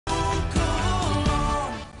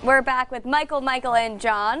We're back with Michael, and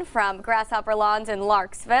John from Grasshopper Lawns in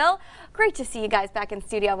Larksville. Great to see you guys back in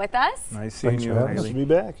studio with us. Nice seeing you. Nice to be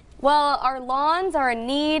back. Well, our lawns are in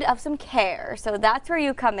need of some care, so that's where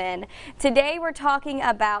you come in. Today we're talking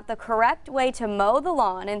about the correct way to mow the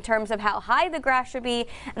lawn in terms of how high the grass should be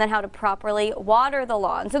and then how to properly water the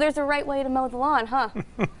lawn. So there's a right way to mow the lawn, huh?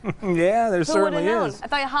 Yeah, there certainly is. I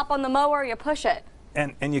thought you hop on the mower, you push it.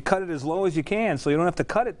 And you cut it as low as you can, so you don't have to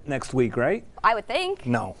cut it next week, right? I would think.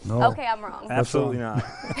 No. Okay, I'm wrong. Absolutely not.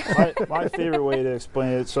 my favorite way to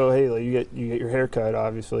explain it, so hey, like you get your hair cut,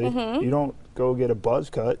 obviously. You don't go get a buzz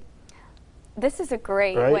cut. This is a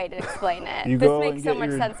great way to explain it. You This makes so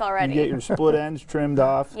much sense already. You get your split ends trimmed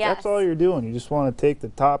off. Yes. That's all you're doing. You just want to take the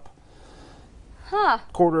top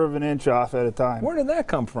quarter of an inch off at a time. Where did that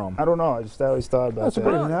come from? I don't know. I just always thought about That's that. a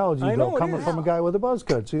great analogy, I though, know it coming is. from a guy with a buzz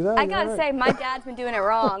cut. See that? I gotta say, my dad's been doing it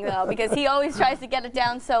wrong though, because he always tries to get it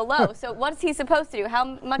down so low. So what's he supposed to do? How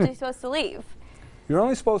much is he supposed to leave? You're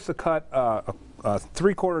only supposed to cut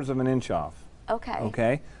 3/4 of an inch off. Okay.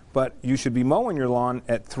 Okay? But you should be mowing your lawn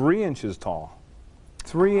at 3 inches tall.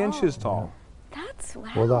 3 inches tall. That's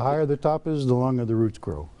wow. Well, the higher the top is, the longer the roots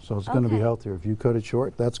grow. So it's going to be healthier. If you cut it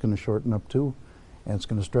short, that's going to shorten up too. And it's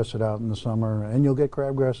going to stress it out in the summer. And you'll get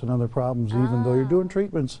crabgrass and other problems, even though you're doing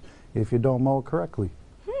treatments, if you don't mow it correctly.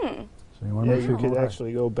 So you want to make sure you could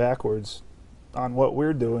actually go backwards on what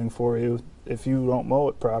we're doing for you. If you don't mow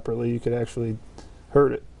it properly, you could actually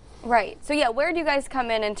hurt it. Right. So yeah, where do you guys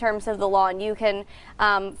come in terms of the lawn? You can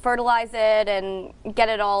fertilize it and get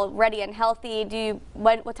it all ready and healthy. Do you?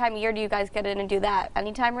 What time of year do you guys get in and do that?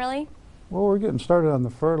 Anytime really? Well, we're getting started on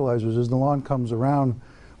the fertilizers. As the lawn comes around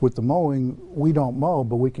with the mowing, we don't mow,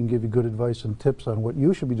 but we can give you good advice and tips on what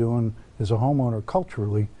you should be doing as a homeowner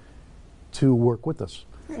culturally to work with us.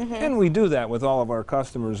 And we do that with all of our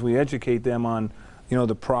customers. We educate them on, you know,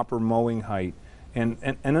 the proper mowing height. And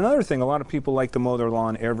another thing, a lot of people like to mow their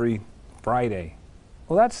lawn every Friday.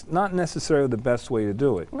 Well, that's not necessarily the best way to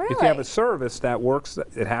do it. Really? If you have a service that works,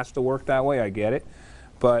 it has to work that way, I get it.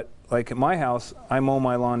 But like at my house, I mow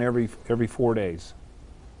my lawn every 4 days.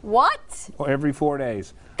 What? Every 4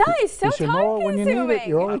 days. That is so You should mow it when you need it.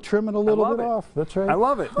 You're only trimming a little love bit it. off. That's right. I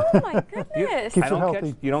love it. Oh my goodness. Keeps it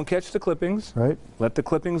healthy. You don't catch the clippings. Right. Let the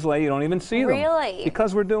clippings lay. You don't even see them. Really?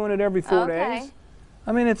 Because we're doing it every 4 days.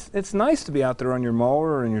 I mean, it's nice to be out there on your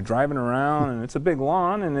mower and you're driving around and it's a big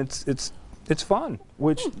lawn and it's fun.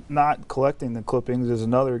 Which not collecting the clippings is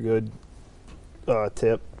another good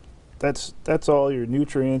tip. That's all your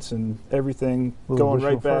nutrients and everything going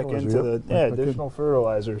right back into the additional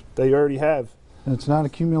fertilizer that you already have. And it's not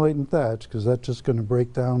accumulating thatch, because that's just going to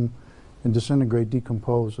break down and disintegrate,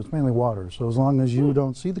 decompose. It's mainly water. So as long as you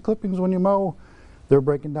don't see the clippings when you mow, they're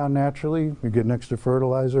breaking down naturally. You're getting extra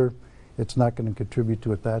fertilizer. It's not going to contribute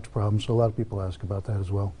to a thatch problem. So a lot of people ask about that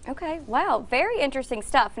as well. Okay, wow, very interesting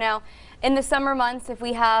stuff. Now, in the summer months, if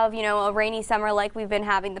we have, you know, a rainy summer like we've been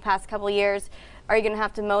having the past couple years, are you going to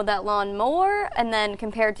have to mow that lawn more? And then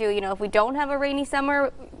compared to, you know, if we don't have a rainy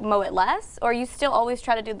summer, mow it less? Or you still always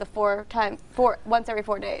try to do the once every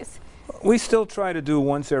 4 days? We still try to do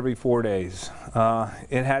once every 4 days.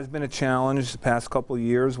 It has been a challenge the past couple of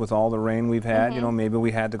years with all the rain we've had. You know, maybe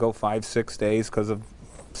we had to go 5-6 days because of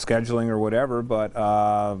scheduling or whatever, but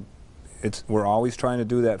we're always trying to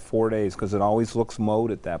do that 4 days because it always looks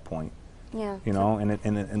mowed at that point. Yeah. You know, and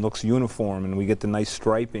it looks uniform, and we get the nice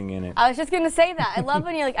striping in it. I was just going to say that. I love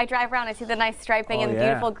when I drive around, I see the nice striping and the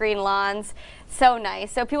beautiful green lawns. So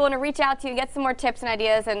nice. So if people want to reach out to you and get some more tips and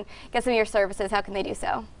ideas and get some of your services, how can they do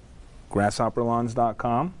so?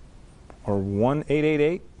 Grasshopperlawns.com or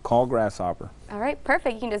 1-888-CALL-GRASSHOPPER. All right,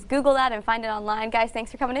 perfect. You can just Google that and find it online. Guys, thanks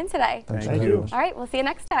for coming in today. Thanks. Thank you. All right, we'll see you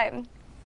next time.